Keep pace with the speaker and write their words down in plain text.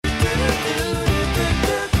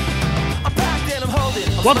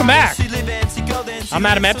Welcome back. I'm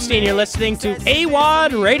Adam Epstein. You're listening to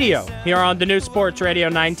AWadd Radio here on the new Sports Radio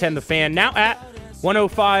 910 The Fan, now at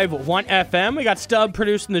 105.1 FM. We got Stubb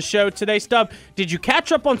producing the show today. Stubb, did you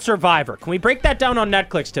catch up on Survivor? Can we break that down on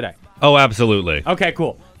Netflix today? Oh, absolutely. Okay,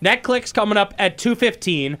 cool. Netflix coming up at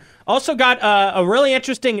 2:15. Also got a really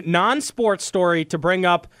interesting non-sports story to bring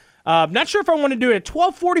up. Not sure if I want to do it at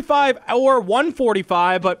 12:45 or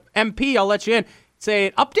 1:45, but MP, I'll let you in. It's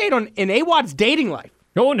an update on AWadd's dating life.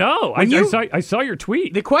 Oh, no. I saw your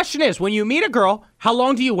tweet. The question is, when you meet a girl, how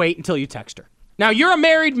long do you wait until you text her? Now, you're a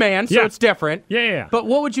married man, so it's different. Yeah. But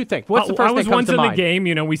what would you think? What's the first thing that comes to mind? I was once in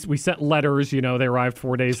the game, we sent letters, they arrived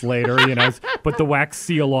 4 days later, put the wax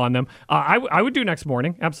seal on them. I would do next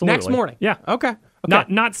morning, absolutely. Next morning? Yeah. Okay.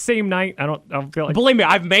 Not same night. I don't feel like. Believe me,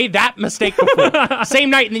 I've made that mistake before. Same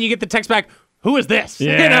night, and then you get the text back, who is this?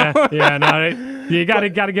 Yeah, you got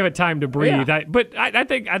to give it time to breathe. Yeah. I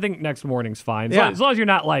think next morning's fine. As long as you're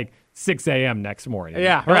not like 6 a.m. next morning.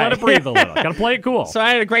 Yeah, right. Let it breathe a little. Got to play it cool. So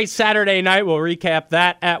I had a great Saturday night. We'll recap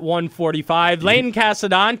that at 1:45. Lane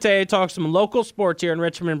Casadonte talks some local sports here in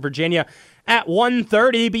Richmond, Virginia at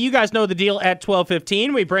 1:30. But you guys know the deal at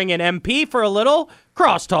 12:15. We bring in MP for a little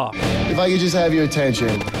crosstalk. If I could just have your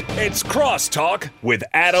attention. It's Crosstalk with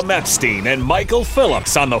Adam Epstein and Michael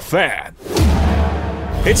Phillips on The Fan.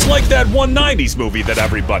 It's like that 190s movie that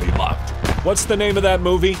everybody loved. What's the name of that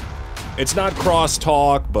movie? It's not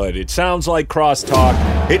Crosstalk, but it sounds like Crosstalk.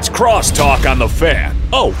 It's Crosstalk on The Fan.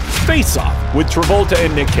 Oh, Face Off with Travolta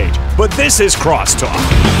and Nick Cage. But this is Crosstalk.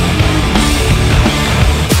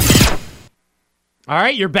 All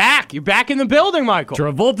right, you're back. You're back in the building, Michael.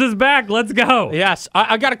 Travolta's back. Let's go. Yes.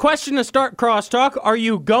 I got a question to start Crosstalk. Are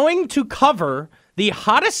you going to cover the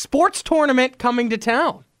hottest sports tournament coming to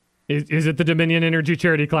town? Is it the Dominion Energy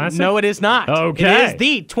Charity Classic? No, it is not. Okay. It is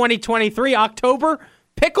the 2023 October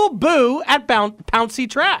Pickle Boo at Pouncey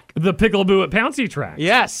Track. The Pickle Boo at Pouncey Track.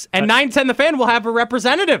 Yes. And 910 The Fan will have a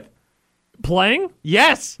representative. Playing?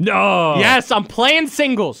 Yes. No. Yes, I'm playing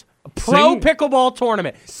singles. Pro pickleball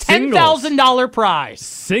tournament. $10,000 prize.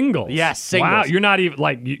 Singles? Yes, singles. Wow, you're not even,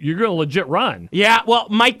 you're going to legit run. Yeah, well,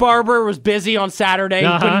 Mike Barber was busy on Saturday.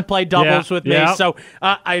 He couldn't play doubles with me. So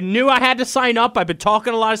I knew I had to sign up. I've been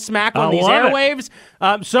talking a lot of smack on these airwaves.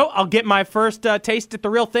 So I'll get my first taste at the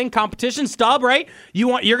real thing competition. Stubb, right?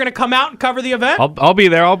 You're going to come out and cover the event? I'll be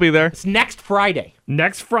there. It's next Friday.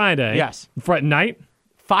 Next Friday? Yes. Friday night?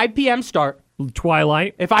 5 p.m. start.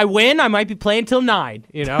 Twilight. If I win, I might be playing till 9.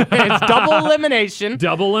 It's double elimination.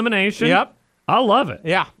 Double elimination. Yep. I love it.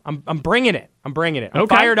 Yeah, I'm bringing it. I'm Okay.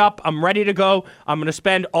 fired up. I'm ready to go. I'm going to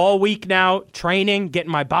spend all week now training,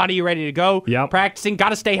 getting my body ready to go. Yep. Practicing. Got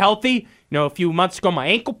to stay healthy. A few months ago, my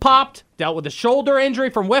ankle popped. Dealt with a shoulder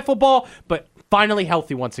injury from wiffle ball, but finally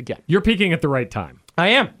healthy once again. You're peaking at the right time. I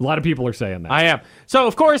am. A lot of people are saying that. I am. So,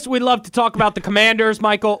 of course, we'd love to talk about the Commanders,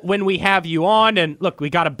 Michael, when we have you on. And, look,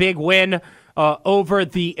 we got a big win over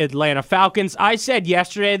the Atlanta Falcons. I said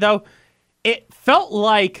yesterday, though, it felt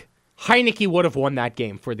like Heineke would have won that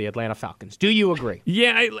game for the Atlanta Falcons. Do you agree?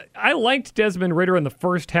 Yeah, I liked Desmond Ridder in the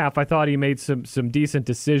first half. I thought he made some decent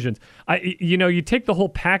decisions. You take the whole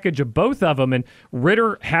package of both of them, and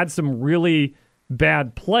Ridder had some really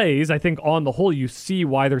bad plays. I think on the whole, you see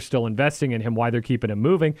why they're still investing in him, why they're keeping him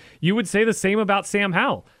moving. You would say the same about Sam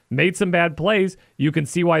Howell. Made some bad plays. You can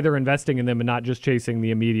see why they're investing in them and not just chasing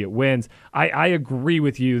the immediate wins. I agree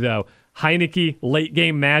with you, though. Heineke, late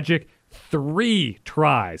game magic, 3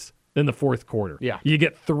 tries in the fourth quarter. Yeah. You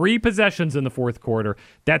get 3 possessions in the fourth quarter.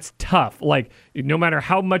 That's tough. No matter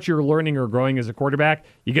how much you're learning or growing as a quarterback,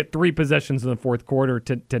 you get 3 possessions in the fourth quarter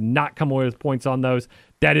to not come away with points on those.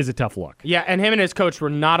 That is a tough look. Yeah, and him and his coach were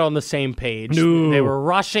not on the same page. No. They were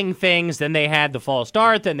rushing things. Then they had the false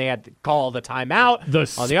start. Then they had to call the timeout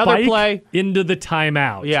on the other play. Into the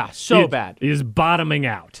timeout. Yeah, so bad. Is bottoming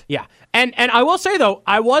out. Yeah. And I will say, though,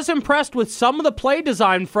 I was impressed with some of the play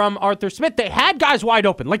design from Arthur Smith. They had guys wide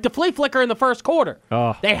open, like the flea flicker in the first quarter.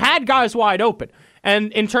 Oh. They had guys wide open.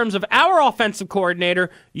 And in terms of our offensive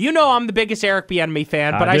coordinator, I'm the biggest Eric Bieniemy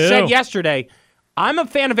fan, but I said yesterday, I'm a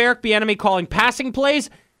fan of Eric Bieniemy calling passing plays.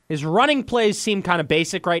 His running plays seem kind of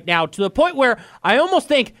basic right now, to the point where I almost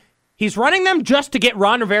think he's running them just to get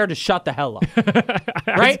Ron Rivera to shut the hell up.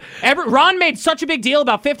 Right? Ron made such a big deal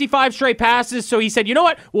about 55 straight passes, so he said, you know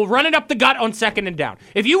what? We'll run it up the gut on 2nd and down.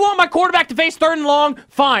 If you want my quarterback to face 3rd and long,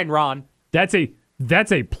 fine, Ron. That's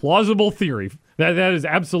a plausible theory. That is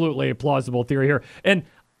absolutely a plausible theory here. And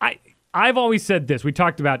I've always said this. We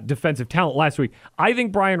talked about defensive talent last week. I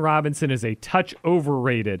think Brian Robinson is a touch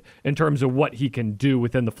overrated in terms of what he can do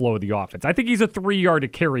within the flow of the offense. I think he's a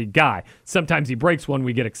 3-yard-to-carry guy. Sometimes he breaks one,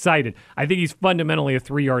 we get excited. I think he's fundamentally a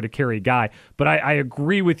 3-yard-to-carry guy. But I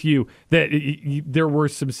agree with you that there were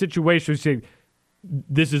some situations saying,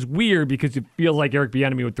 this is weird because it feels like Eric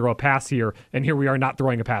Bieniemy would throw a pass here, and here we are not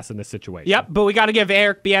throwing a pass in this situation. Yep, but we got to give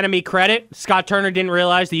Eric Bieniemy credit. Scott Turner didn't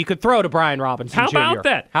realize that you could throw to Brian Robinson How Jr. about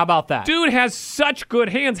that? How about that? Dude has such good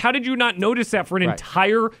hands. How did you not notice that for an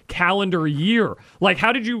entire calendar year? Like,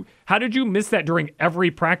 how did you miss that during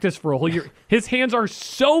every practice for a whole year? His hands are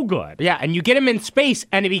so good. Yeah, and you get him in space,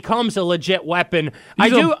 and it becomes a legit weapon.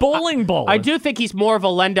 He's a bowling ball. I do think he's more of a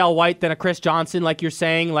Lendell White than a Chris Johnson, like you're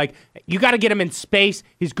saying. Like, you got to get him in space.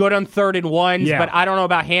 He's good on 3rd and 1s, but I don't know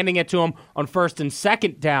about handing it to him on 1st and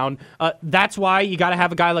 2nd down. That's why you got to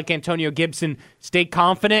have a guy like Antonio Gibson stay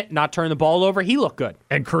confident, not turn the ball over. He looked good.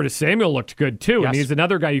 And Curtis Samuel looked good, too. Yes. And he's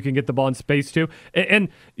another guy you can get the ball in space to. And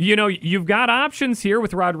you know, you've got options here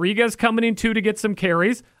with Rodriguez coming in, too, to get some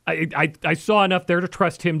carries. I saw enough there to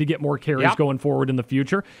trust him to get more carries going forward in the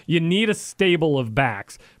future. You need a stable of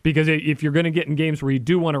backs because if you're going to get in games where you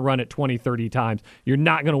do want to run it 20, 30 times, you're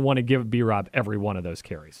not going to want to give B-Rob every one of those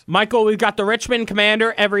carries. Michael, we've got the Richmond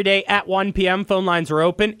Commander every day at 1 p.m. Phone lines are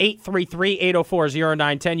open,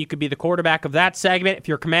 833-804-0910. You could be the quarterback of that segment. If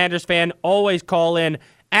you're a Commanders fan, always call in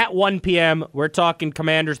at 1 p.m. We're talking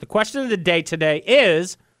Commanders. The question of the day today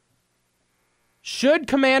is, should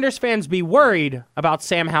Commanders fans be worried about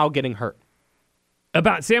Sam Howell getting hurt?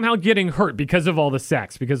 About Sam Howell getting hurt because of all the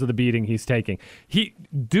sacks, because of the beating he's taking.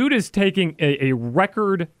 Dude is taking a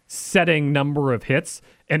record-setting number of hits,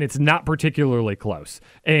 and it's not particularly close.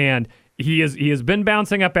 And he has been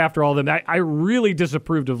bouncing up after all of them. I really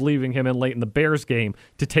disapproved of leaving him in late in the Bears game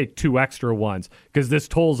to take 2 extra ones because this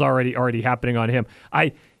toll's already happening on him.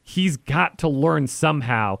 He's got to learn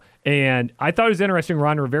somehow. And I thought it was interesting,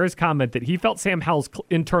 Ron Rivera's comment that he felt Sam Howell's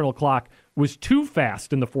internal clock was too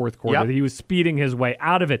fast in the fourth quarter, that he was speeding his way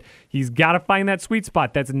out of it. He's got to find that sweet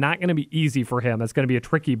spot. That's not going to be easy for him. That's going to be a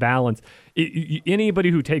tricky balance. Anybody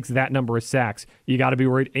who takes that number of sacks, you got to be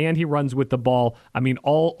worried. And he runs with the ball. I mean,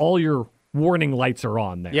 all your warning lights are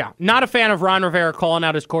on there. Yeah, not a fan of Ron Rivera calling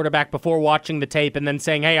out his quarterback before watching the tape and then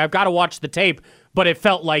saying, hey, I've got to watch the tape, but it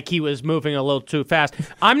felt like he was moving a little too fast.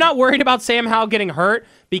 I'm not worried about Sam Howell getting hurt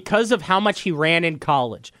because of how much he ran in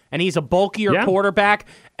college. And he's a bulkier quarterback,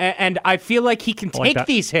 and I feel like he can take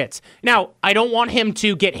these hits. Now, I don't want him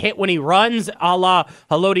to get hit when he runs, a la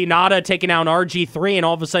Haloti Ngata taking down RG3, and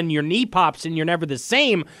all of a sudden your knee pops and you're never the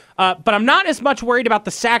same. But I'm not as much worried about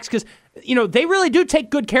the sacks because, you know, they really do take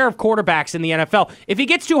good care of quarterbacks in the NFL. If he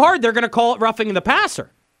gets too hard, they're going to call it roughing the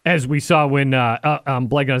passer. As we saw when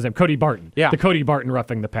blanking on his name, Cody Barton. Yeah. The Cody Barton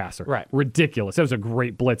roughing the passer. Right. Ridiculous. That was a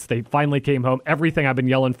great blitz. They finally came home. Everything I've been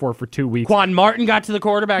yelling for 2 weeks. Quan Martin got to the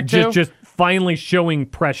quarterback, too. Just finally showing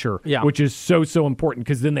pressure, which is so important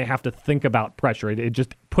because then they have to think about pressure. It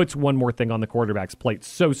just puts one more thing on the quarterback's plate.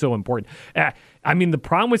 So important. I mean, the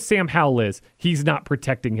problem with Sam Howell is he's not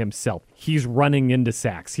protecting himself. He's running into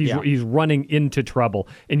sacks. He's running into trouble,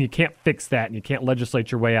 and you can't fix that, and you can't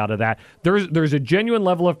legislate your way out of that. There's a genuine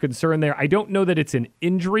level of concern there. I don't know that it's an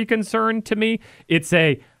injury concern to me. It's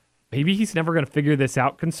maybe he's never going to figure this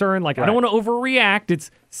out concern. Like, I don't want to overreact. It's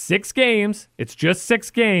 6 games. It's just 6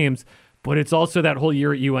 games, but it's also that whole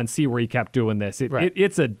year at UNC where he kept doing this.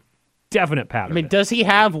 It's a definite pattern. I mean, does he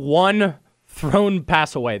have one thrown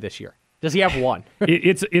pass away this year? Does he have one?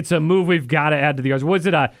 It's a move we've got to add to the yards. Was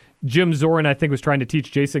it Jim Zorn, I think, was trying to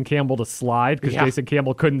teach Jason Campbell to slide because Jason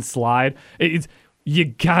Campbell couldn't slide. You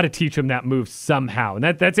got to teach him that move somehow. And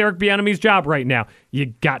that's Eric Bieniemy's job right now.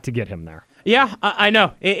 You got to get him there. Yeah, I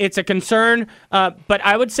know. It's a concern. But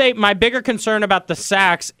I would say my bigger concern about the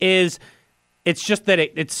sacks is it's just that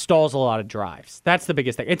it stalls a lot of drives. That's the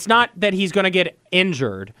biggest thing. It's not that he's going to get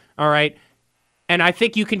injured, all right? And I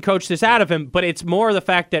think you can coach this out of him, but it's more the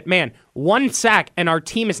fact that, man, 1 sack and our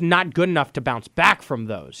team is not good enough to bounce back from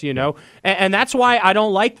those, you know? And that's why I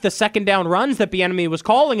don't like the second down runs that Bieniemy was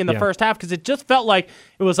calling in the first half because it just felt like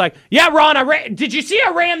it was like, yeah, Ron, did you see I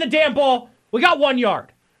ran the damn ball? We got 1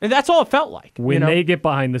 yard. And that's all it felt like. When they get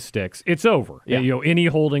behind the sticks, it's over. Yeah. You know, any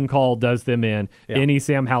holding call does them in. Yeah. Any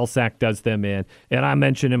Sam Howell sack does them in. And I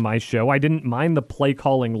mentioned in my show, I didn't mind the play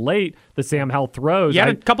calling late, the Sam Howell throws. He had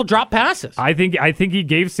a couple drop passes. I think he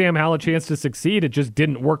gave Sam Howell a chance to succeed. It just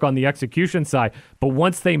didn't work on the execution side. But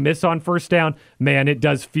once they miss on first down, man, it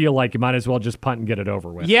does feel like you might as well just punt and get it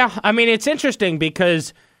over with. Yeah, I mean, it's interesting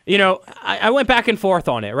because, you know, I went back and forth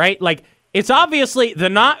on it, right? Like, it's obviously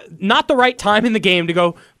not the right time in the game to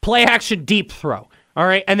go play action deep throw, all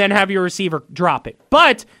right, and then have your receiver drop it.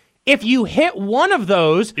 But If you hit one of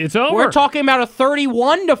those, it's over. We're talking about a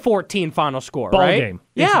 31-14 final score, ball right? Game.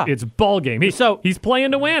 Yeah. It's ball game. He's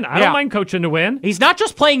playing to win. I don't mind coaching to win. He's not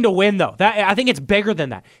just playing to win, though. I think it's bigger than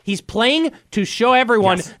that. He's playing to show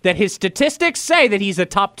everyone that his statistics say that he's a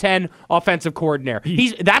top 10 offensive coordinator.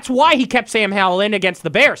 That's why he kept Sam Howell in against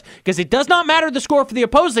the Bears, because it does not matter the score for the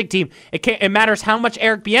opposing team. It matters how much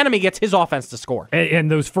Eric Bieniemy gets his offense to score.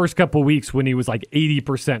 And those first couple weeks when he was like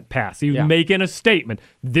 80% pass, he was making a statement.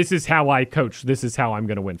 This is how I coach. This is how I'm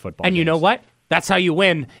going to win football And games. You know what? That's how you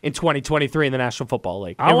win in 2023 in the National Football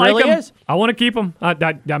League. I it like really him. is. I want to keep him. I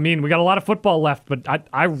mean, we got a lot of football left, but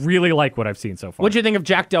I really like what I've seen so far. What'd you think of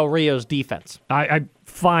Jack Del Rio's defense?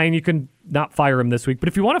 Fine. You can not fire him this week, but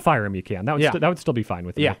if you want to fire him, you can. That would still be fine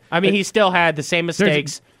with me. Yeah. I mean, he still had the same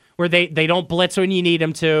mistakes where they don't blitz when you need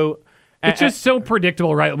him to. It's just so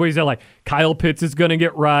predictable, right? Where he's like, Kyle Pitts is going to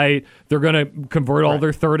get right. They're going to convert all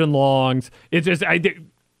their 3rd and longs. It's just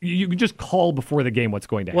you can just call before the game what's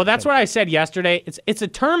going to happen. Well, that's what I said yesterday. It's a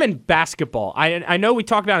term in basketball. I know we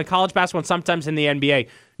talk about it in college basketball and sometimes in the NBA.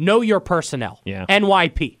 Know your personnel. Yeah.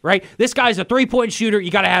 NYP, right? This guy's a 3-point shooter. You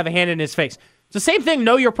got to have a hand in his face. It's the same thing,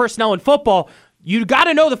 know your personnel in football. You got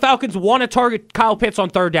to know the Falcons want to target Kyle Pitts on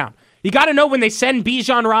 3rd down. You got to know when they send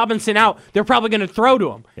Bijan Robinson out, they're probably going to throw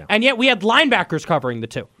to him. Yeah. And yet we had linebackers covering the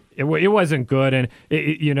two. It wasn't good, and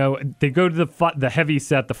they go to the heavy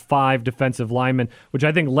set, the 5 defensive linemen, which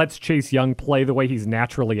I think lets Chase Young play the way he's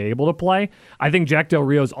naturally able to play. I think Jack Del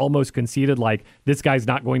Rio's almost conceded, like, this guy's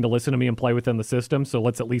not going to listen to me and play within the system, so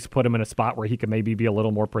let's at least put him in a spot where he can maybe be a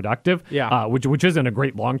little more productive. Yeah. Which isn't a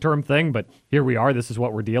great long-term thing, but here we are. This is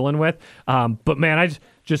what we're dealing with. But man,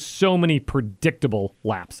 just so many predictable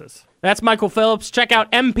lapses. That's Michael Phillips. Check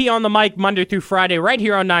out MP on the Mic Monday through Friday right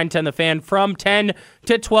here on 910 The Fan from 10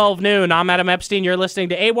 to 12 noon. I'm Adam Epstein. You're listening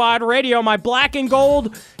to AWadd Radio. My black and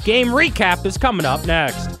gold game recap is coming up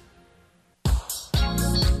next.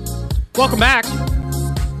 Welcome back.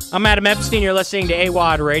 I'm Adam Epstein. You're listening to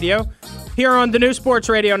AWadd Radio here on the new Sports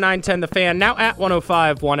Radio 910 The Fan, now at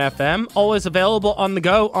 105.1 FM. Always available on the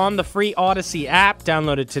go on the free Odyssey app.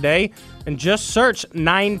 Download it today and just search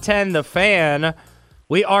 910 The Fan.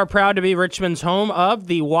 We are proud to be Richmond's home of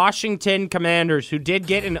the Washington Commanders, who did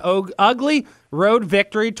get an ugly road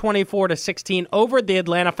victory, 24-16, over the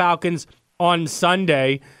Atlanta Falcons on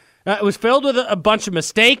Sunday. It was filled with a bunch of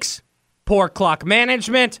mistakes, poor clock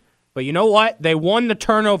management, but you know what? They won the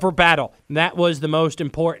turnover battle. That was the most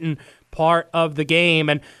important part of the game.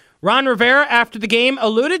 And Ron Rivera, after the game,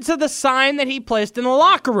 alluded to the sign that he placed in the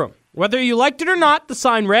locker room. Whether you liked it or not, the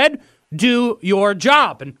sign read, "Do your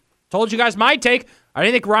job." And told you guys my take. I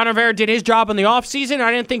didn't think Ron Rivera did his job in the offseason.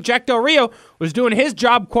 I didn't think Jack Del Rio was doing his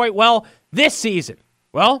job quite well this season.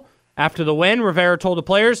 Well, after the win, Rivera told the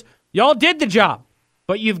players, y'all did the job,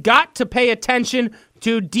 but you've got to pay attention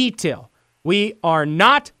to detail. We are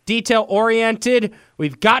not detail-oriented.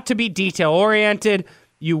 We've got to be detail-oriented.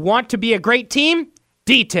 You want to be a great team?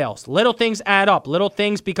 Details. Little things add up. Little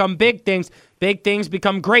things become big things. Big things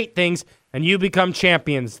become great things, and you become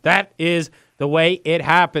champions. That is the way it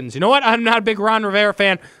happens. You know what? I'm not a big Ron Rivera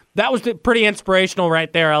fan. That was pretty inspirational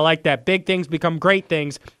right there. I like that. Big things become great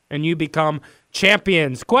things, and you become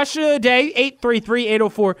champions. Question of the day,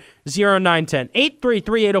 833-804-0910.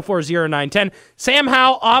 833-804-0910. Sam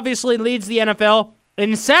Howell obviously leads the NFL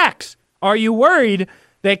in sacks. Are you worried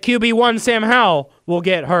that QB1 Sam Howell will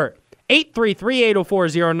get hurt?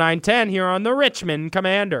 833-804-0910 here on the Richmond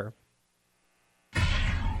Commander.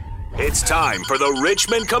 It's time for the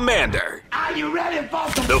Richmond Commander. Are you ready,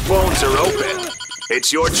 folks? The phones are open.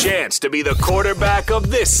 It's your chance to be the quarterback of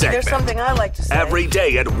this segment. There's something I like to say. Every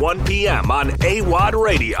day at 1 p.m. on AWadd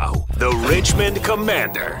Radio, the Richmond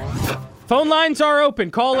Commander. Phone lines are open.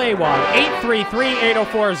 Call AWadd,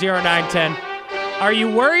 833-804-0910. Are you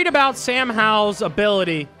worried about Sam Howell's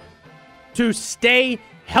ability to stay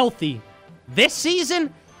healthy this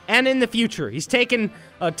season and in the future? He's taken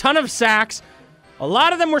a ton of sacks. A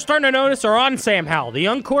lot of them we're starting to notice are on Sam Howell. The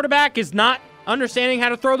young quarterback is not understanding how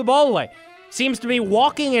to throw the ball away. Seems to be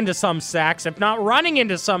walking into some sacks, if not running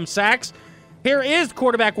into some sacks. Here is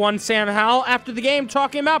quarterback one Sam Howell after the game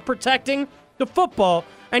talking about protecting the football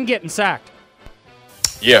and getting sacked.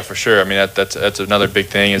 Yeah, for sure. I mean, that's another big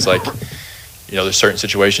thing is like, you know, there's certain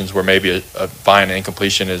situations where maybe a fine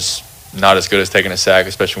incompletion is not as good as taking a sack,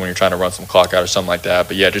 especially when you're trying to run some clock out or something like that.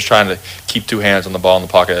 But yeah, just trying to keep two hands on the ball in the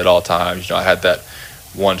pocket at all times. You know, I had that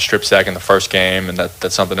one strip sack in the first game, and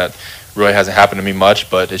that's something that really hasn't happened to me much,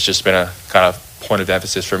 but it's just been a kind of point of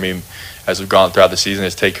emphasis for me as we've gone throughout the season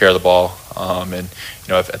is take care of the ball. And, you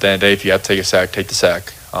know, at the end of the day, if you have to take a sack, take the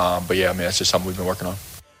sack. But yeah, I mean, that's just something we've been working on.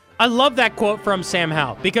 I love that quote from Sam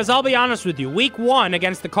Howell because I'll be honest with you, week 1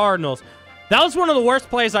 against the Cardinals, that was one of the worst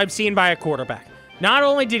plays I've seen by a quarterback. Not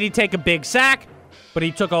only did he take a big sack, but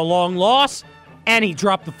he took a long loss, and he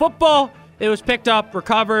dropped the football. It was picked up,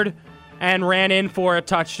 recovered, and ran in for a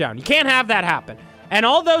touchdown. You can't have that happen. And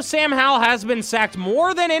although Sam Howell has been sacked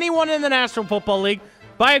more than anyone in the National Football League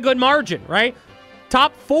by a good margin, right?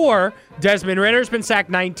 Top 4, Desmond Ritter's been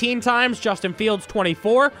sacked 19 times, Justin Fields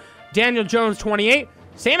 24, Daniel Jones 28.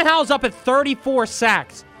 Sam Howell's up at 34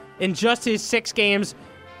 sacks in just his 6 games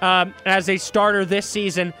as a starter this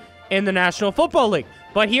season in the National Football League.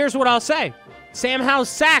 But here's what I'll say. Sam Howell's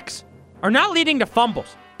sacks are not leading to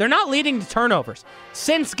fumbles. They're not leading to turnovers.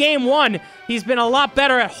 Since game 1, he's been a lot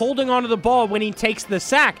better at holding onto the ball when he takes the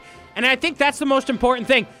sack. And I think that's the most important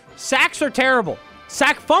thing. Sacks are terrible.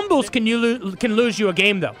 Sack fumbles can lose you a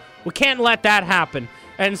game, though. We can't let that happen.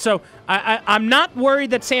 And so I'm not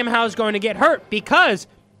worried that Sam Howell is going to get hurt because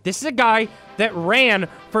this is a guy that ran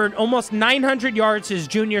for almost 900 yards his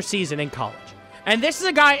junior season in college. And this is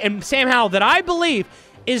a guy, and Sam Howell, that I believe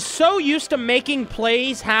is so used to making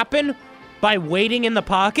plays happen by waiting in the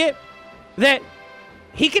pocket that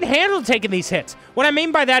he can handle taking these hits. What I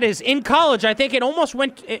mean by that is in college, I think it almost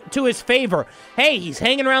went to his favor. Hey, he's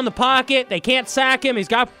hanging around the pocket. They can't sack him. He's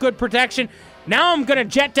got good protection. Now I'm going to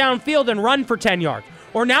jet downfield and run for 10 yards.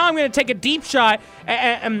 Or now I'm going to take a deep shot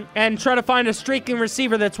and try to find a streaking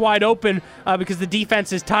receiver that's wide open because the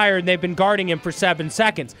defense is tired and they've been guarding him for 7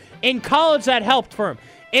 seconds. In college, that helped for him.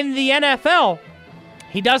 In the NFL,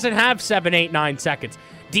 he doesn't have 7, 8, 9 seconds.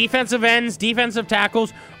 Defensive ends, defensive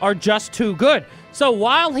tackles are just too good. So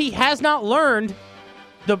while he has not learned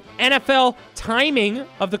the NFL timing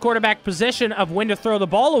of the quarterback position of when to throw the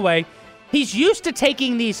ball away, he's used to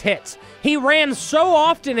taking these hits. He ran so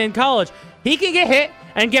often in college, he can get hit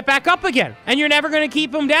and get back up again, and you're never going to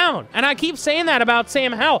keep him down. And I keep saying that about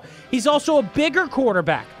Sam Howell. He's also a bigger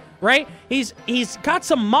quarterback, right? He's got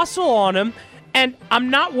some muscle on him, and I'm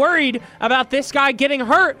not worried about this guy getting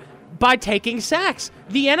hurt by taking sacks.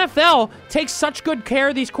 The NFL takes such good care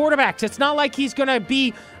of these quarterbacks. It's not like he's going to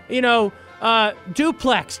be,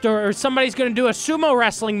 duplexed or somebody's going to do a sumo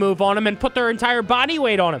wrestling move on him and put their entire body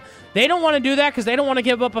weight on him. They don't want to do that because they don't want to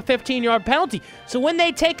give up a 15-yard penalty. So when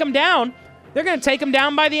they take him down, they're going to take him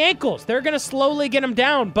down by the ankles. They're going to slowly get him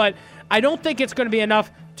down, but I don't think it's going to be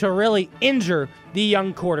enough to really injure the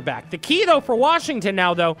young quarterback. The key, though, for Washington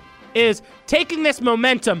now, though, is taking this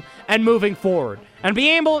momentum and moving forward and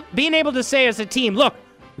being able to say as a team, look,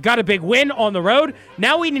 we got a big win on the road.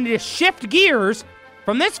 Now we need to shift gears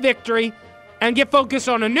from this victory and get focused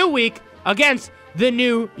on a new week against the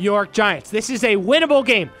New York Giants. This is a winnable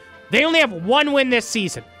game. They only have 1 win this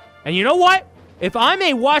season. And you know what? If I'm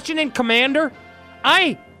a Washington Commander,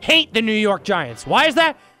 I hate the New York Giants. Why is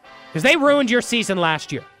that? Because they ruined your season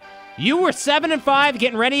last year. You were 7-5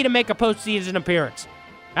 getting ready to make a postseason appearance.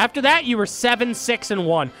 After that, you were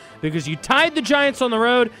 7-6-1 because you tied the Giants on the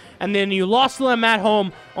road and then you lost them at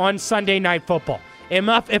home on Sunday Night Football.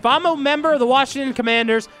 If I'm a member of the Washington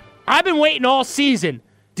Commanders, I've been waiting all season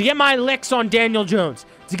to get my licks on Daniel Jones,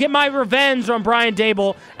 to get my revenge on Brian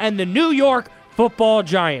Daboll and the New York Football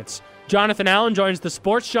Giants. Jonathan Allen joins the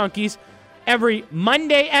Sports Junkies every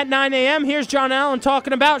Monday at 9 a.m. Here's John Allen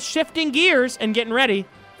talking about shifting gears and getting ready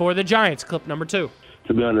for the Giants. Clip number 2.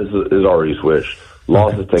 To be honest, it's already switched.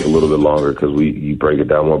 Losses take a little bit longer because you break it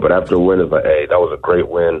down more. But after a win, it's like, hey, that was a great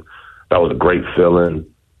win. That was a great feeling.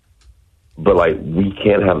 But, we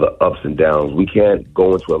can't have the ups and downs. We can't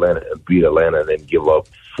go into Atlanta and beat Atlanta and then give up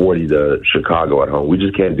 40 to Chicago at home. We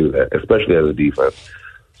just can't do that, especially as a defense.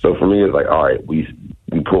 So for me, it's like, all right, we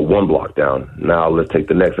put 1 block down. Now let's take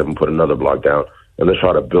the next step and put another block down, and let's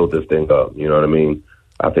try to build this thing up. You know what I mean?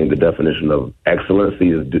 I think the definition of excellency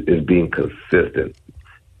is being consistent.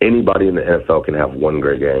 Anybody in the NFL can have 1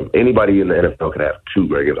 great game. Anybody in the NFL can have 2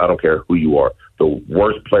 great games. I don't care who you are. The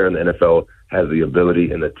worst player in the NFL has the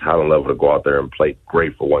ability and the talent level to go out there and play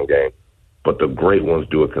great for 1 game. But the great ones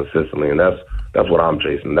do it consistently, and that's what I'm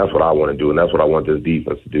chasing. That's what I want to do, and that's what I want this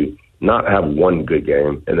defense to do. Not have 1 good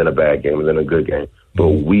game and then a bad game and then a good game, but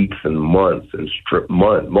weeks and months and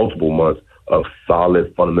multiple months of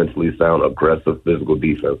solid, fundamentally sound, aggressive, physical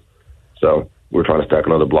defense. So we're trying to stack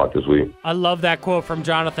another block this week. I love that quote from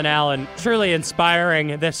Jonathan Allen. Truly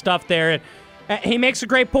inspiring, this stuff there. He makes a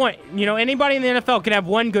great point. Anybody in the NFL can have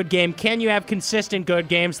 1 good game. Can you have consistent good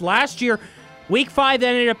games? Last year, Week 5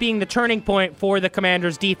 ended up being the turning point for the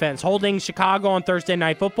Commanders' defense, holding Chicago on Thursday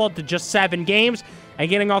Night Football to just 7 games and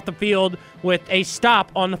getting off the field with a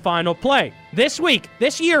stop on the final play. This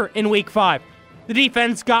year in Week 5, the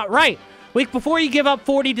defense got right. Week before, you give up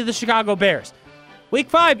 40 to the Chicago Bears. Week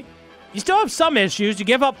 5, you still have some issues. You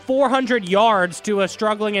give up 400 yards to a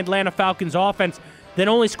struggling Atlanta Falcons offense that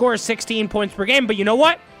only scores 16 points per game. But you know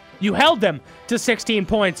what? You held them to 16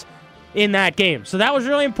 points in that game. So that was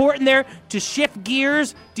really important there to shift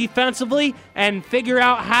gears defensively and figure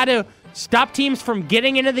out how to stop teams from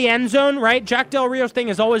getting into the end zone, right? Jack Del Rio's thing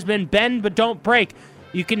has always been bend but don't break.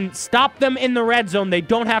 You can stop them in the red zone. They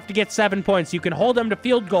don't have to get 7 points. You can hold them to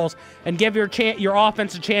field goals and give your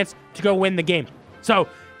offense a chance to go win the game. So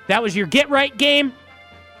that was your get-right game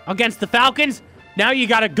against the Falcons. Now you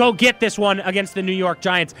got to go get this one against the New York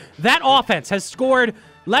Giants. That offense has scored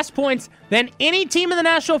less points than any team in the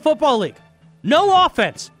National Football League. No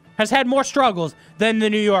offense has had more struggles than the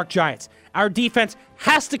New York Giants. Our defense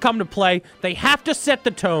has to come to play. They have to set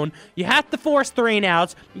the tone. You have to force 3 and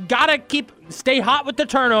outs. You got to stay hot with the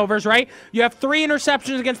turnovers, right? You have 3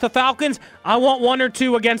 interceptions against the Falcons. I want 1 or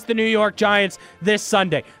 2 against the New York Giants this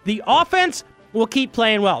Sunday. The offense will keep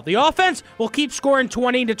playing well. The offense will keep scoring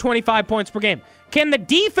 20 to 25 points per game. Can the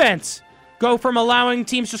defense go from allowing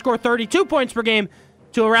teams to score 32 points per game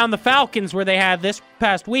to around the Falcons where they had this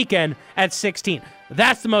past weekend at 16?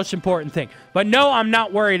 That's the most important thing. But no, I'm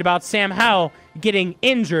not worried about Sam Howell getting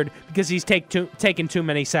injured because he's taken too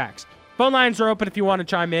many sacks. Phone lines are open if you want to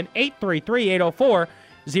chime in.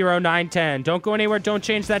 833-804-0910. Don't go anywhere. Don't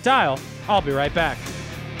change that dial. I'll be right back.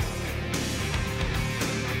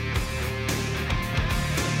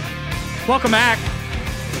 Welcome back.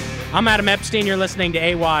 I'm Adam Epstein. You're listening to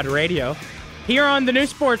AWadd Radio. Here on the new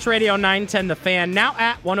Sports Radio 910 The Fan, now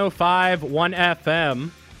at 105.1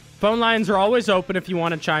 FM. Phone lines are always open if you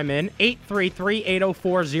want to chime in.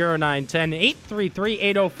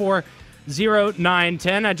 833-804-0910.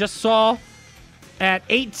 833-804-0910. I just saw at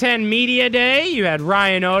 810 Media Day, you had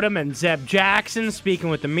Ryan Odom and Zeb Jackson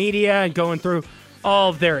speaking with the media and going through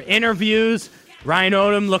all of their interviews. Ryan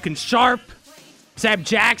Odom looking sharp. Zeb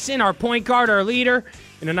Jackson, our point guard, our leader,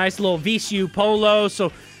 in a nice little VCU polo.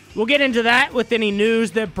 So we'll get into that with any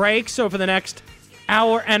news that breaks over the next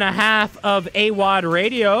hour and a half of AWadd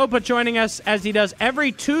Radio. But joining us, as he does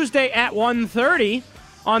every Tuesday at 1:30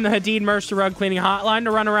 on the Hadid Mercer Rug Cleaning Hotline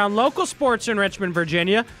to run around local sports in Richmond,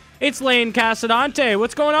 Virginia, it's Lane Casadonte.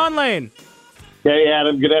 What's going on, Lane? Hey,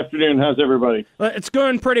 Adam. Good afternoon. How's everybody? It's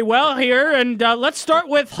going pretty well here. And let's start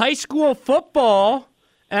with high school football.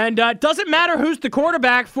 And it doesn't matter who's the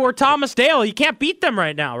quarterback for Thomas Dale. You can't beat them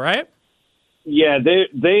right now, right? Yeah,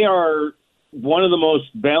 they are one of the most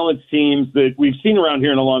balanced teams that we've seen around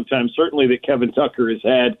here in a long time, certainly that Kevin Tucker has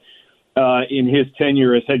had in his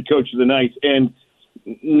tenure as head coach of the Knights. And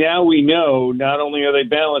now we know not only are they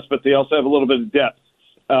balanced, but they also have a little bit of depth.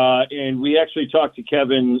 And we actually talked to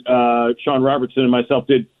Kevin, Sean Robertson and myself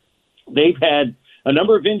did. They've had a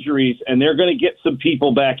number of injuries, and they're going to get some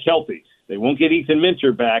people back healthy. They won't get Ethan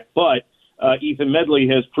Minter back, but Ethan Medley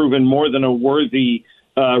has proven more than a worthy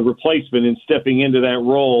replacement in stepping into that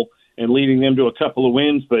role and leading them to a couple of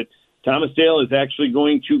wins. But Thomas Dale is actually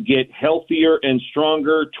going to get healthier and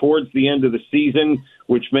stronger towards the end of the season,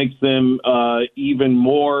 which makes them even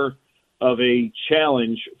more of a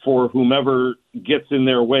challenge for whomever gets in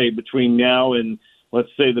their way between now and,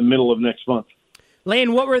 let's say, the middle of next month.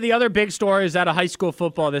 Lane, what were the other big stories out of high school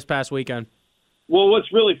football this past weekend? Well,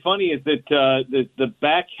 what's really funny is that the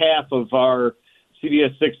back half of our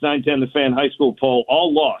CBS 6, 9, 10, The Fan high school poll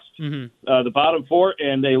all lost. Mm-hmm. The bottom 4,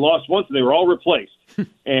 and they lost once, and they were all replaced.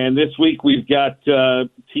 And this week we've got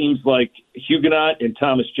teams like Huguenot and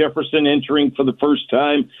Thomas Jefferson entering for the first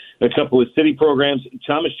time, a couple of city programs.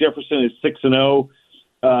 Thomas Jefferson is 6-0.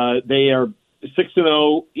 They are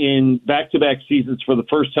 6-0 in back-to-back seasons for the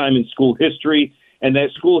first time in school history, and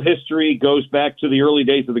that school history goes back to the early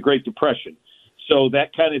days of the Great Depression. So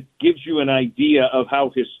that kind of gives you an idea of how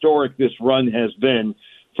historic this run has been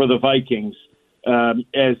for the Vikings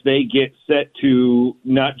as they get set to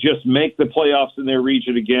not just make the playoffs in their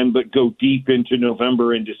region again, but go deep into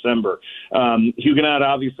November and December. Huguenot,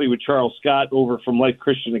 obviously, with Charles Scott over from Life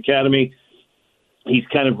Christian Academy. He's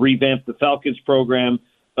kind of revamped the Falcons program.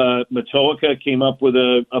 Matoaka came up with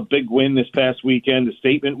a big win this past weekend, a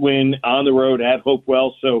statement win on the road at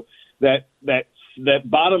Hopewell. So that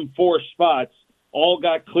bottom 4 spots all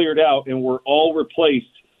got cleared out and were all replaced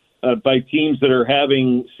by teams that are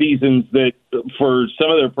having seasons that, for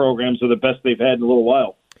some of their programs, are the best they've had in a little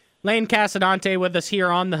while. Lane Casadonte with us here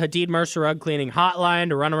on the Hadid Mercer Rug Cleaning Hotline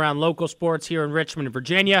to run around local sports here in Richmond,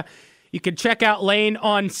 Virginia. You can check out Lane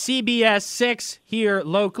on CBS 6 here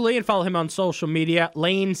locally and follow him on social media,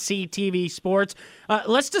 Lane CTV Sports.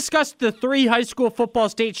 Let's discuss the 3 high school football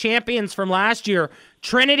state champions from last year.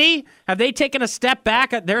 Trinity, have they taken a step back?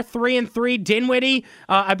 They're 3-3. Dinwiddie,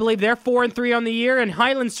 I believe they're 4-3 on the year, and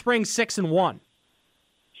Highland Springs 6-1.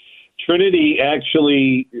 Trinity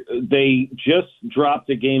actually, they just dropped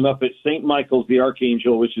a game up at St. Michael's the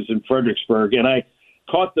Archangel, which is in Fredericksburg, and I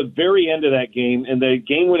caught the very end of that game, and the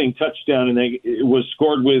game-winning touchdown, and it was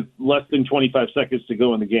scored with less than 25 seconds to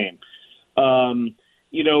go in the game.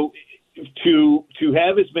 To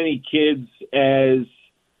have as many kids as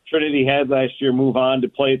Trinity had last year move on to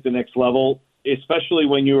play at the next level, especially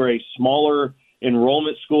when you are a smaller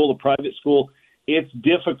enrollment school, a private school, it's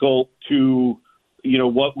difficult to,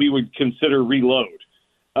 what we would consider reload.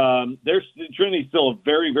 Trinity's still a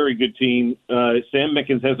very, very good team. Sam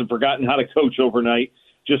Mickens hasn't forgotten how to coach overnight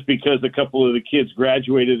just because a couple of the kids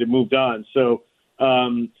graduated and moved on. So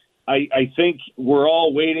I think we're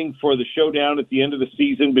all waiting for the showdown at the end of the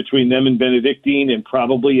season between them and Benedictine, and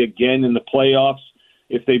probably again in the playoffs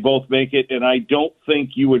if they both make it. And I don't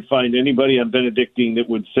think you would find anybody on Benedictine that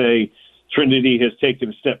would say Trinity has taken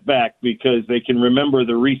a step back, because they can remember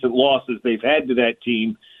the recent losses they've had to that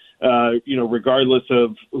team, regardless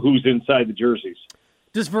of who's inside the jerseys.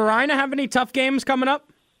 Does Varina have any tough games coming up?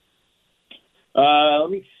 Let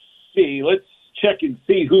me see. Let's check and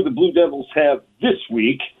see who the Blue Devils have this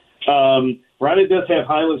week. Varina does have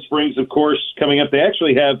Highland Springs, of course, coming up. They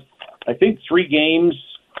actually have, I think, 3 games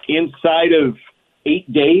inside of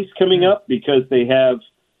 8 days coming up, because they have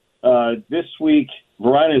this week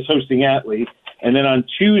Varina is hosting Atlee, and then on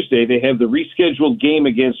Tuesday they have the rescheduled game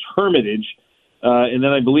against Hermitage, and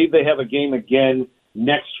then I believe they have a game again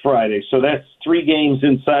next Friday. So that's 3 games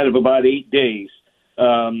inside of about 8 days,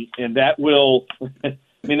 and that will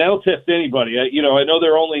that'll test anybody. I know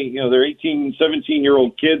they're only they're 18,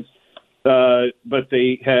 17-year-old kids, but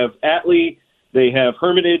they have Atlee, they have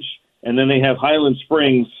Hermitage, and then they have Highland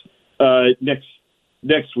Springs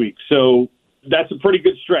next week. So that's a pretty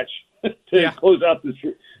good stretch to close out the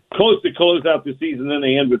season. Then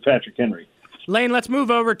they end with Patrick Henry. Lane, let's move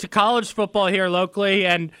over to college football here locally,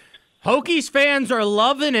 and Hokies fans are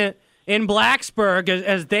loving it in Blacksburg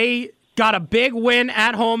as they got a big win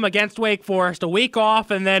at home against Wake Forest, a week off,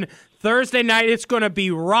 and then Thursday night it's going to be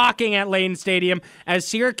rocking at Lane Stadium as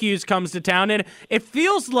Syracuse comes to town. And it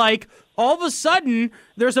feels like all of a sudden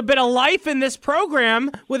there's a bit of life in this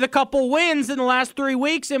program with a couple wins in the last 3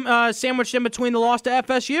 weeks sandwiched in between the loss to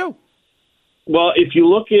FSU. Well, if you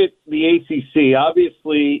look at the ACC,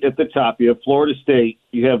 obviously at the top you have Florida State,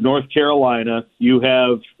 you have North Carolina, you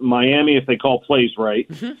have Miami if they call plays right.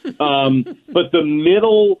 But the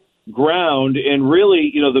middle ground, and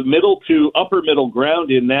really, the middle to upper middle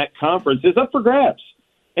ground in that conference is up for grabs.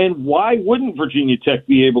 And why wouldn't Virginia Tech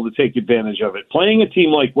be able to take advantage of it? Playing a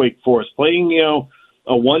team like Wake Forest, playing,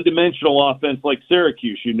 a one-dimensional offense like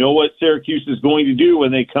Syracuse. You know what Syracuse is going to do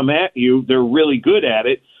when they come at you. They're really good at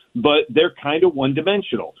it, but they're kind of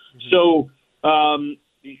one-dimensional. So Brett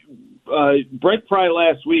Pry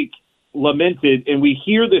last week lamented, and we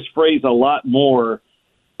hear this phrase a lot more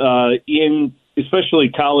in especially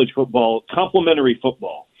college football, complementary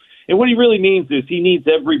football. And what he really means is he needs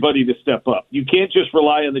everybody to step up. You can't just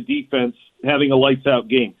rely on the defense having a lights-out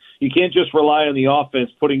game. You can't just rely on the offense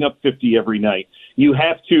putting up 50 every night. You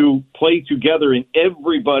have to play together, and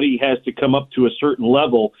everybody has to come up to a certain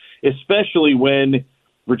level, especially when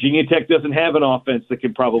Virginia Tech doesn't have an offense that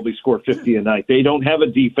can probably score 50 a night. They don't have a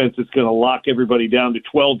defense that's going to lock everybody down to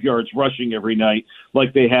 12 yards rushing every night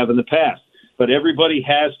like they have in the past. But everybody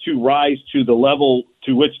has to rise to the level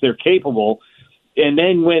to which they're capable. And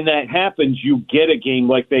then when that happens, you get a game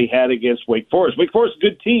like they had against Wake Forest. Wake Forest is a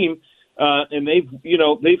good team, and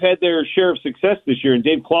they've had their share of success this year. And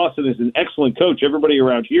Dave Clawson is an excellent coach. Everybody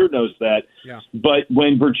around here knows that. Yeah. But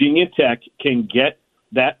when Virginia Tech can get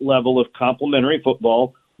that level of complementary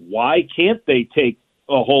football, why can't they take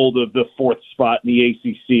a hold of the 4th spot in the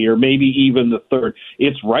ACC or maybe even the 3rd?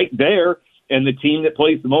 It's right there. And the team that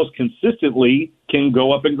plays the most consistently can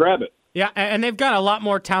go up and grab it. Yeah, and they've got a lot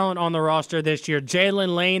more talent on the roster this year.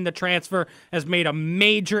 Jalen Lane, the transfer, has made a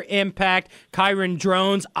major impact. Kyron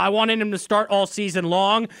Drones, I wanted him to start all season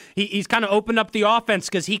long. He's kind of opened up the offense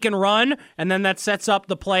because he can run, and then that sets up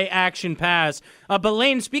the play-action pass. But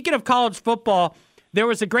Lane, speaking of college football, there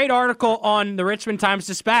was a great article on the Richmond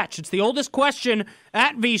Times-Dispatch. It's the oldest question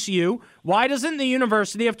at VCU. Why doesn't the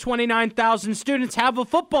university of 29,000 students have a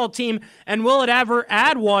football team, and will it ever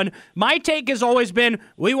add one? My take has always been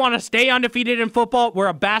we want to stay undefeated in football. We're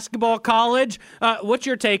a basketball college. What's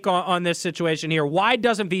your take on this situation here? Why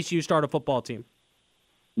doesn't VCU start a football team?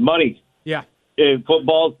 Money. Yeah.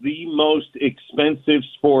 Football's the most expensive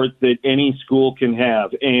sport that any school can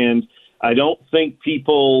have, and I don't think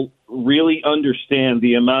people really understand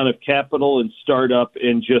the amount of capital and startup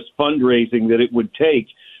and just fundraising that it would take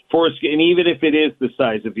for us. And even if it is the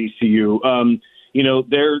size of ECU,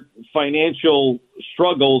 their financial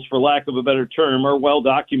struggles, for lack of a better term, are well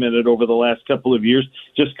documented over the last couple of years.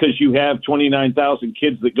 Just because you have 29,000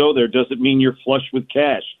 kids that go there doesn't mean you're flush with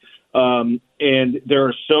cash. And there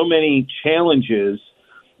are so many challenges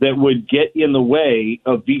that would get in the way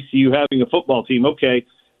of VCU having a football team. Okay,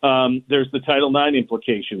 there's the Title IX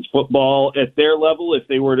implications. Football at their level, if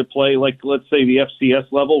they were to play like, let's say, the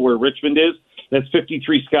FCS level where Richmond is, that's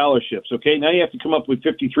 53 scholarships. Okay, now you have to come up with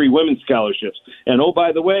 53 women's scholarships. And, oh,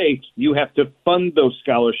 by the way, you have to fund those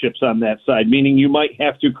scholarships on that side, meaning you might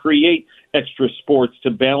have to create extra sports to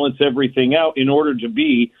balance everything out in order to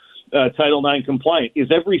be Title IX compliant. Is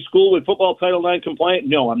every school with football Title IX compliant?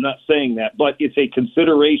 No, I'm not saying that, but it's a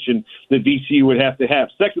consideration that VCU would have to have.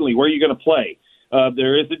 Secondly, where are you going to play?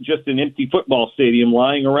 There isn't just an empty football stadium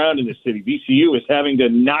lying around in the city. VCU is having to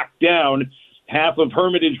knock down half of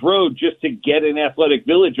Hermitage Road just to get an athletic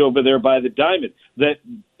village over there by the Diamond that,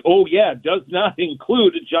 does not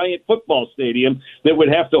include a giant football stadium that would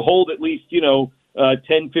have to hold at least,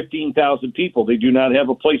 10, 15,000 people. They do not have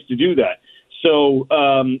a place to do that. So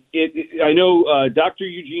I know Dr.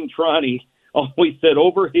 Eugene Trani always said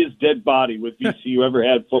over his dead body would VCU ever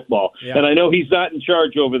had football. Yeah. And I know he's not in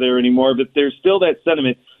charge over there anymore, but there's still that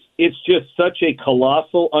sentiment. It's just such a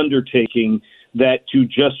colossal undertaking that to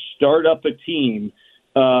just start up a team,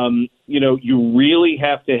 you really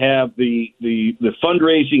have to have the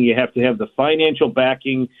fundraising, you have to have the financial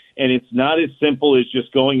backing, and it's not as simple as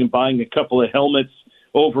just going and buying a couple of helmets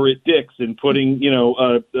over at Dick's and putting,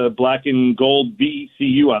 a black and gold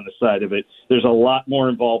VCU on the side of it. There's a lot more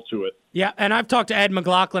involved to it. Yeah, and I've talked to Ed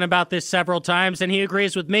McLaughlin about this several times, and he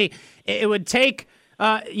agrees with me. It would take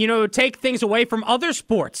take things away from other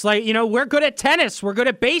sports. Like, we're good at tennis. We're good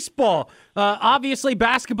at baseball. Obviously,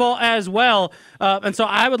 basketball as well. And so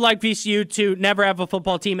I would like VCU to never have a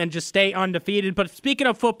football team and just stay undefeated. But speaking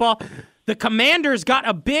of football, the Commanders got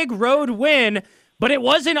a big road win, but it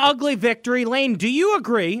was an ugly victory. Lane, do you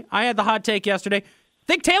agree? I had the hot take yesterday. I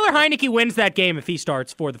think Taylor Heineke wins that game if he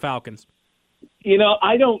starts for the Falcons.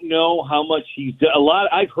 I don't know how much he's done.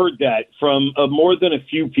 I've heard that from more than a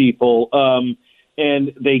few people.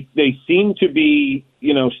 And they seem to be,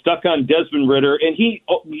 stuck on Desmond Ridder. And he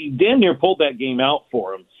damn near pulled that game out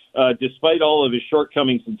for him, despite all of his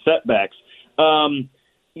shortcomings and setbacks.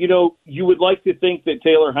 You would like to think that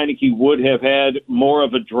Taylor Heineke would have had more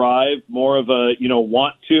of a drive, more of a,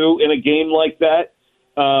 want to in a game like that.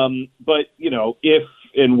 But, if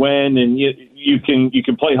and when, and you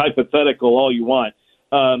can play hypothetical all you want.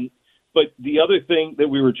 But the other thing that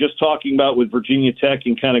we were just talking about with Virginia Tech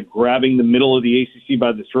and kind of grabbing the middle of the ACC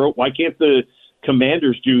by the throat, why can't the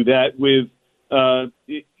Commanders do that with,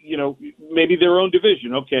 maybe their own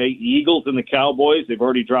division? Okay, Eagles and the Cowboys, they've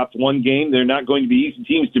already dropped one game. They're not going to be easy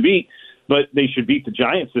teams to beat, but they should beat the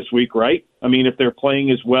Giants this week, right? I mean, if they're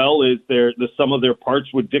playing as well as the sum of their parts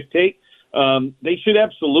would dictate, they should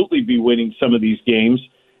absolutely be winning some of these games.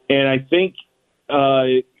 And I think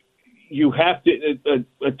you have to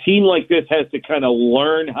a team like this has to kind of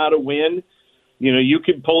learn how to win. You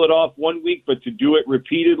can pull it off one week, but to do it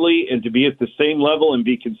repeatedly and to be at the same level and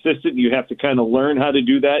be consistent, you have to kind of learn how to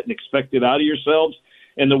do that and expect it out of yourselves.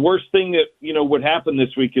 And the worst thing that, would happen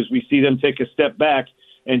this week is we see them take a step back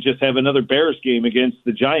and just have another Bears game against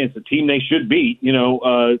the Giants, a team they should beat.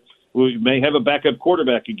 We may have a backup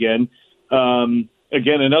quarterback again.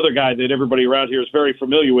 Again, another guy that everybody around here is very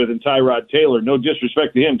familiar with, and Tyrod Taylor. No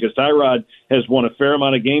disrespect to him, because Tyrod has won a fair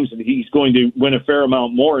amount of games, and he's going to win a fair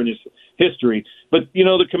amount more in his history. But,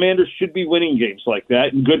 the Commanders should be winning games like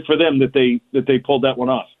that, and good for them that they pulled that one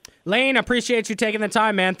off. Lane, appreciate you taking the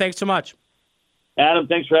time, man. Thanks so much. Adam,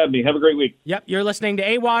 thanks for having me. Have a great week. Yep, you're listening to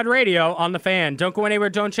AWadd Radio on The Fan. Don't go anywhere.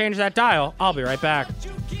 Don't change that dial. I'll be right back.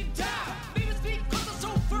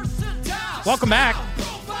 Welcome back.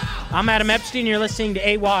 I'm Adam Epstein. You're listening to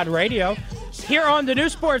AWadd Radio here on the new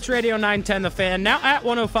Sports Radio 910 The Fan, now at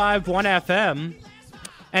 105.1 FM.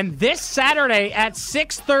 And this Saturday at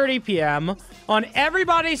 6:30 p.m. on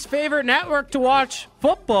everybody's favorite network to watch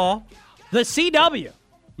football, the CW.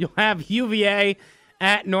 You'll have UVA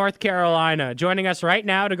at North Carolina. Joining us right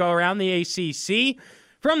now to go around the ACC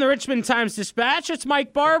from the Richmond Times-Dispatch, it's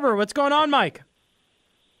Mike Barber. What's going on, Mike?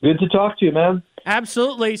 Good to talk to you, man.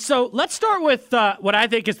 Absolutely. So let's start with what I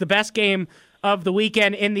think is the best game of the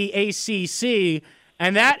weekend in the ACC,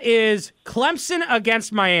 and that is Clemson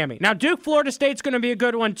against Miami. Now, Duke, Florida State's going to be a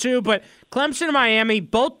good one too, but Clemson and Miami,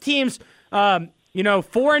 both teams, 4-2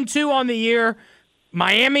 on the year.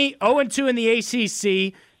 Miami 0-2 in the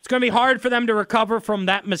ACC. It's going to be hard for them to recover from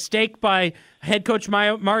that mistake by head coach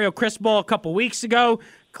Mario Cristobal a couple weeks ago.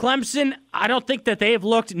 Clemson, I don't think that they have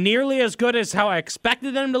looked nearly as good as how I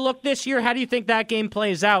expected them to look this year. How do you think that game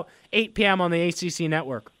plays out 8 p.m. on the ACC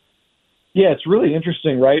network? Yeah, it's really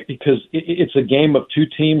interesting, right? Because it's a game of two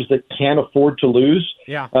teams that can't afford to lose.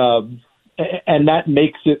 Yeah. And that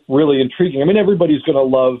makes it really intriguing. I mean, everybody's going to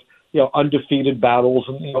love, undefeated battles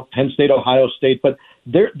and, Penn State, Ohio State, but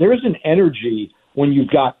there's an energy when you've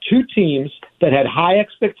got two teams that had high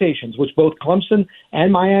expectations, which both Clemson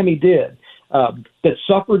and Miami did, that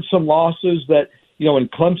suffered some losses that, in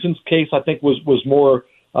Clemson's case, I think was more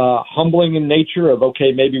humbling in nature of,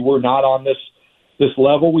 okay, maybe we're not on this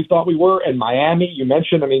level we thought we were. And Miami, you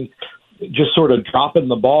mentioned, just sort of dropping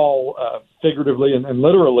the ball figuratively and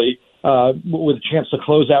literally with a chance to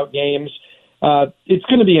close out games. It's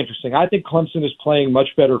going to be interesting. I think Clemson is playing much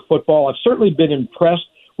better football. I've certainly been impressed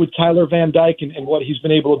with Tyler Van Dyke and what he's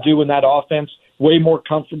been able to do in that offense. Way more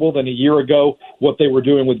comfortable than a year ago, what they were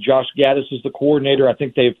doing with Josh Gaddis as the coordinator. I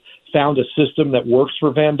think they've found a system that works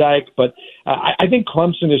for Van Dyke. But I think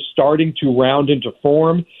Clemson is starting to round into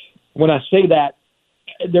form. When I say that,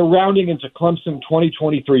 they're rounding into Clemson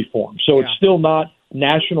 2023 form. So It's still not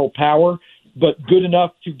national power, but good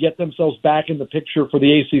enough to get themselves back in the picture for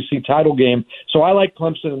the ACC title game. So I like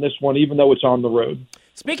Clemson in this one, even though it's on the road.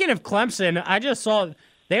 Speaking of Clemson, I just saw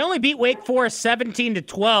they only beat Wake Forest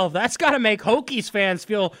 17-12. That's got to make Hokies fans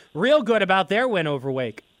feel real good about their win over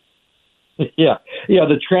Wake. Yeah,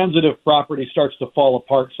 the transitive property starts to fall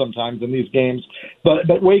apart sometimes in these games.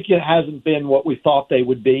 But Wake hasn't been what we thought they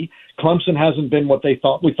would be. Clemson hasn't been what we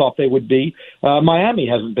thought they would be. Miami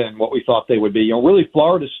hasn't been what we thought they would be. Really,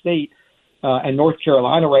 Florida State and North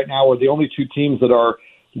Carolina right now are the only two teams that are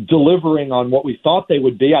delivering on what we thought they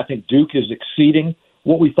would be. I think Duke is exceeding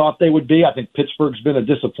what we thought they would be. I think Pittsburgh's been a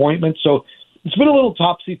disappointment. So it's been a little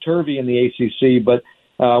topsy-turvy in the ACC, but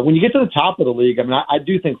when you get to the top of the league, I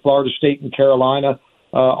do think Florida State and Carolina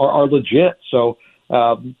are legit. So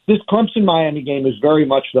this Clemson-Miami game is very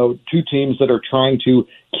much, though, two teams that are trying to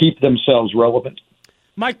keep themselves relevant.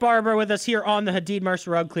 Mike Barber with us here on the Hadid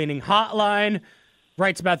Mercer Rug Cleaning Hotline.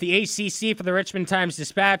 Writes about the ACC for the Richmond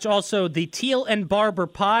Times-Dispatch. Also, the Teal and Barber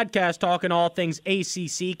podcast, talking all things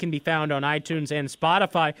ACC, can be found on iTunes and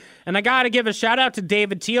Spotify. And I got to give a shout-out to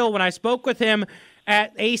David Teal. When I spoke with him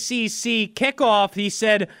at ACC kickoff, he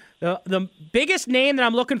said the biggest name that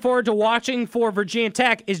I'm looking forward to watching for Virginia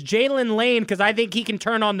Tech is Jalen Lane, because I think he can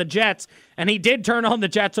turn on the Jets. And he did turn on the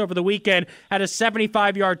Jets over the weekend, had a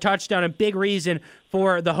 75-yard touchdown, a big reason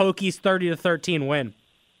for the Hokies' 30-13 win.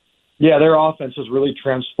 Yeah, their offense has really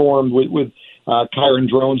transformed with Kyron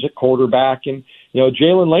Drones at quarterback. And,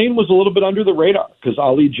 Jalen Lane was a little bit under the radar because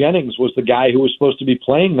Ali Jennings was the guy who was supposed to be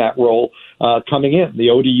playing that role coming in, the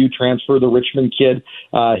ODU transfer, the Richmond kid.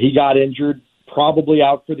 He got injured, probably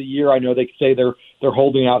out for the year. I know they say they're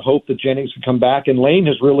holding out hope that Jennings can come back. And Lane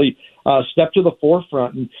has really stepped to the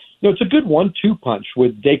forefront. And, it's a good 1-2 punch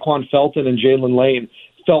with Daquan Felton and Jalen Lane.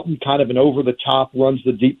 Felton kind of an over-the-top, runs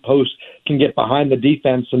the deep post, can get behind the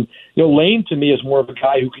defense. And, Lane, to me, is more of a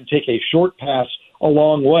guy who can take a short pass a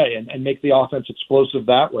long way and make the offense explosive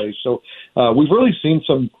that way. So we've really seen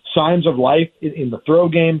some signs of life in the throw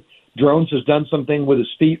game. Drones has done something with his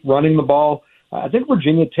feet, running the ball. I think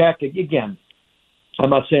Virginia Tech, again,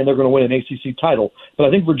 I'm not saying they're going to win an ACC title, but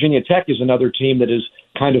I think Virginia Tech is another team that is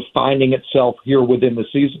kind of finding itself here within the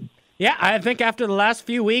season. Yeah, I think after the last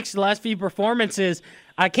few weeks, the last few performances,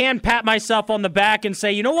 I can pat myself on the back and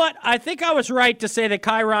say, you know what? I think I was right to say that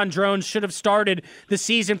Kyron Drones should have started the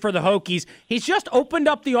season for the Hokies. He's just opened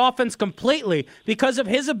up the offense completely because of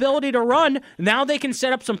his ability to run. Now they can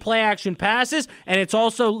set up some play-action passes, and it's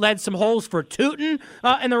also led some holes for Tootin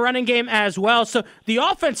in the running game as well. So the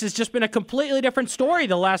offense has just been a completely different story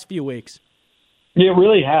the last few weeks. It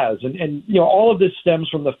really has. And all of this stems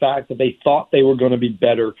from the fact that they thought they were going to be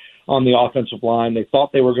better on the offensive line. They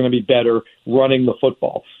thought they were going to be better running the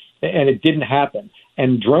football, and it didn't happen.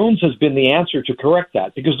 And Drones has been the answer to correct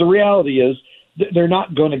that, because the reality is they're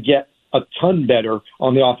not going to get a ton better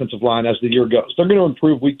on the offensive line as the year goes. They're going to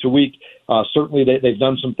improve week to week. Certainly they've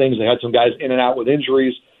done some things. They had some guys in and out with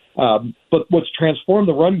injuries. But what's transformed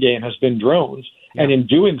the run game has been Drones. Yeah. And in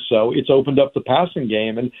doing so, it's opened up the passing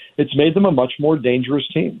game, and it's made them a much more dangerous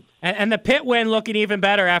team. And the Pitt win looking even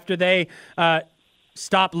better after they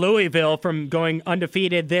stop Louisville from going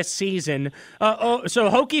undefeated this season. So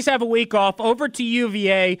Hokies have a week off. Over to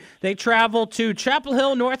UVA. They travel to Chapel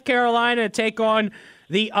Hill, North Carolina to take on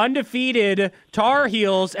the undefeated Tar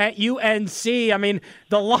Heels at UNC. I mean,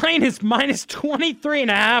 the line is minus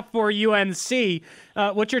 23.5 for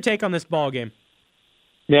UNC. What's your take on this ball game?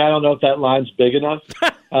 Yeah, I don't know if that line's big enough.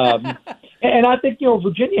 And I think,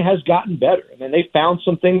 Virginia has gotten better. I mean, they found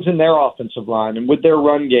some things in their offensive line and with their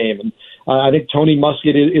run game. And I think Tony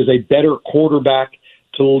Muskett is a better quarterback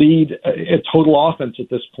to lead a total offense at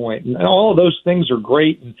this point. And all of those things are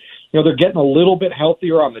great. And, they're getting a little bit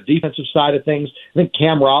healthier on the defensive side of things. I think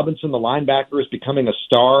Cam Robinson, the linebacker, is becoming a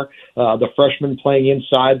star. The freshman playing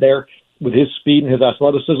inside there with his speed and his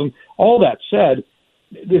athleticism. All that said,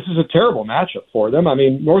 this is a terrible matchup for them. I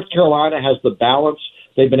mean, North Carolina has the balance.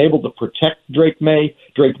 They've been able to protect Drake May.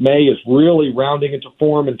 Drake May is really rounding into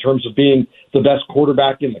form in terms of being the best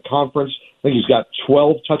quarterback in the conference. I think he's got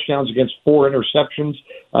 12 touchdowns against 4 interceptions.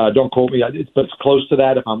 Don't quote me, but it's close to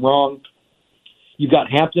that if I'm wrong. You've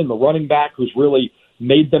got Hampton, the running back, who's really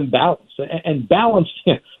made them balanced. And balanced,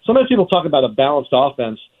 sometimes people talk about a balanced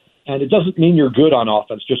offense, and it doesn't mean you're good on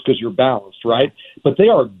offense just because you're balanced, right? But they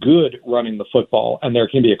are good running the football, and they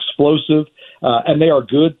can be explosive, and they are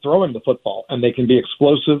good throwing the football, and they can be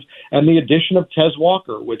explosive. And the addition of Tez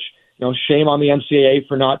Walker, which, shame on the NCAA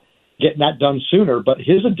for not getting that done sooner, but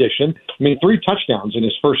his addition, 3 touchdowns in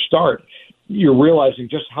his first start. You're realizing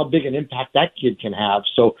just how big an impact that kid can have.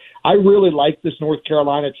 So I really like this North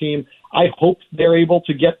Carolina team. I hope they're able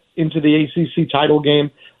to get into the ACC title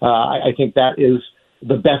game. I think that is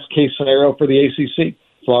the best case scenario for the ACC.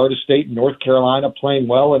 Florida State and North Carolina playing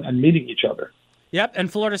well and meeting each other. Yep,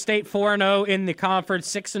 and Florida State 4-0 in the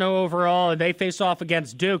conference, 6-0 overall, and they face off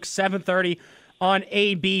against Duke, 7:30 on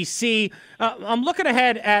ABC. I'm looking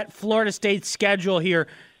ahead at Florida State's schedule here.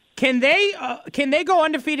 Can they go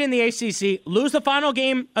undefeated in the ACC, lose the final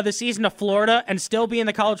game of the season to Florida, and still be in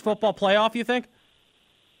the college football playoff, you think?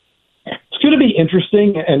 It's going to be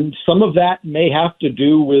interesting, and some of that may have to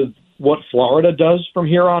do with what Florida does from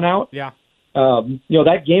here on out. Yeah.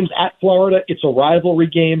 That game's at Florida. It's a rivalry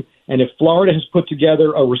game, and if Florida has put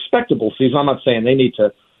together a respectable season, I'm not saying they need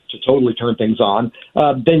to totally turn things on,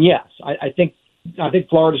 then yes, I think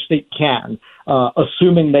Florida State can,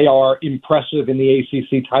 assuming they are impressive in the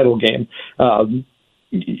ACC title game.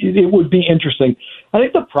 It would be interesting. I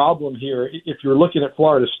think the problem here, if you're looking at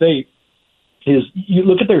Florida State, is you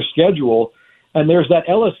look at their schedule, and there's that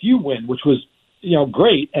LSU win, which was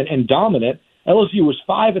great and dominant. LSU was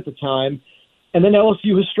 5 at the time, and then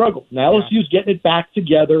LSU has struggled. Now LSU's getting it back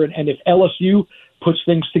together, and if LSU puts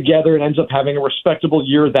things together and ends up having a respectable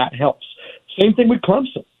year, that helps. Same thing with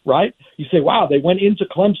Clemson, right? You say, wow, they went into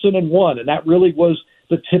Clemson and won, and that really was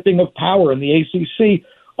the tipping of power in the ACC.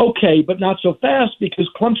 Okay, but not so fast because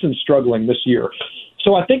Clemson's struggling this year.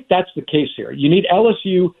 So I think that's the case here. You need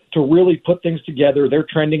LSU to really put things together. They're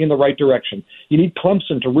trending in the right direction. You need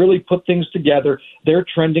Clemson to really put things together. They're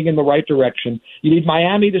trending in the right direction. You need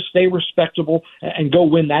Miami to stay respectable and go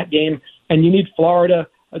win that game. And you need Florida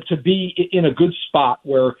to be in a good spot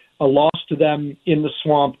where a loss to them in the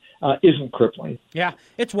swamp isn't crippling. Yeah,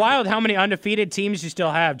 it's wild how many undefeated teams you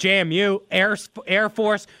still have. JMU, Air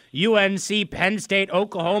Force, UNC, Penn State,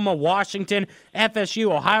 Oklahoma, Washington,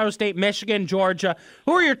 FSU, Ohio State, Michigan, Georgia.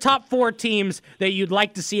 Who are your top 4 teams that you'd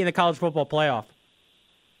like to see in the college football playoff?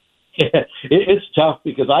 Yeah, it's tough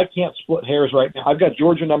because I can't split hairs right now. I've got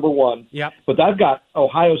Georgia number 1, yep, but I've got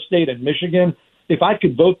Ohio State and Michigan. If I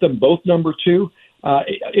could vote them both number 2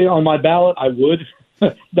 on my ballot, I would.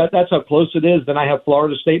 That's how close it is. Then I have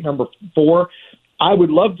Florida State number 4. I would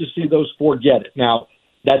love to see those 4 get it. Now,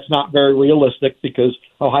 that's not very realistic because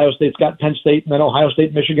Ohio State's got Penn State, and then Ohio State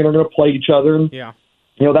and Michigan are going to play each other. And, yeah,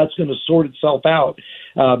 that's going to sort itself out.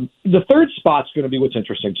 The third spot's going to be what's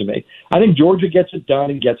interesting to me. I think Georgia gets it done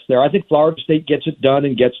and gets there. I think Florida State gets it done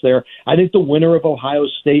and gets there. I think the winner of Ohio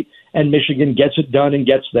State and Michigan gets it done and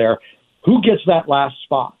gets there. Who gets that last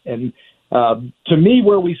spot? And to me,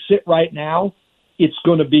 where we sit right now, it's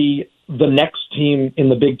going to be the next team in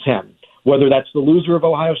the Big Ten, whether that's the loser of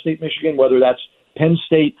Ohio State, Michigan, whether that's Penn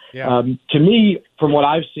State. Yeah. To me, from what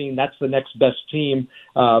I've seen, that's the next best team.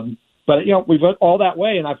 But, we went all that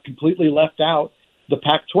way, and I've completely left out the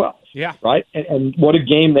Pac-12. Yeah. Right? And what a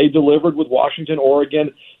game they delivered with Washington,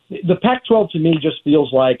 Oregon. The Pac-12 to me just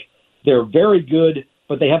feels like they're very good,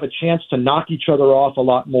 but they have a chance to knock each other off a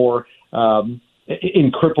lot more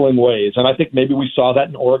in crippling ways. And I think maybe we saw that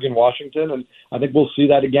in Oregon, Washington, and I think we'll see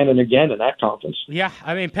that again and again in that conference. Yeah,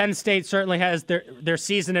 I mean, Penn State certainly has their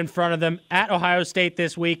season in front of them at Ohio State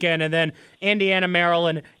this weekend, and then Indiana,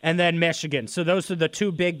 Maryland, and then Michigan. So those are the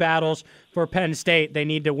 2 big battles for Penn State they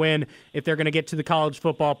need to win if they're going to get to the college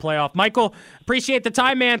football playoff. Michael, appreciate the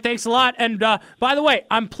time, man. Thanks a lot. And by the way,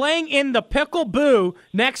 I'm playing in the Pickle Boo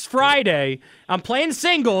next Friday. I'm playing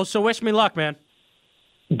singles, so wish me luck, man.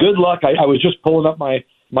 Good luck. I was just pulling up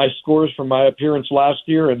my scores from my appearance last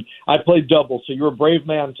year, and I played double. So you're a brave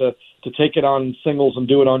man to take it on singles and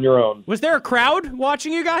do it on your own. Was there a crowd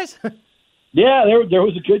watching you guys? Yeah, there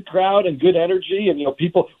was a good crowd and good energy, and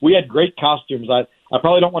people. We had great costumes. I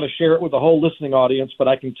probably don't want to share it with the whole listening audience, but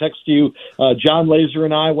I can text you. John Laser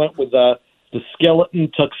and I went with the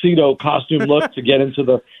skeleton tuxedo costume look to get into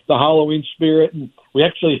the Halloween spirit, and we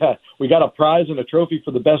actually we got a prize and a trophy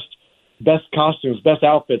for the best costumes, best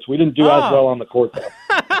outfits. We didn't do as well on the court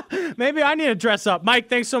though. Maybe I need to dress up. Mike,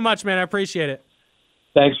 thanks so much, man. I appreciate it.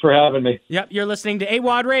 Thanks for having me. Yep, you're listening to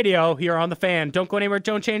AWadd Radio here on The Fan. Don't go anywhere.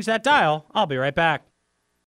 Don't change that dial. I'll be right back.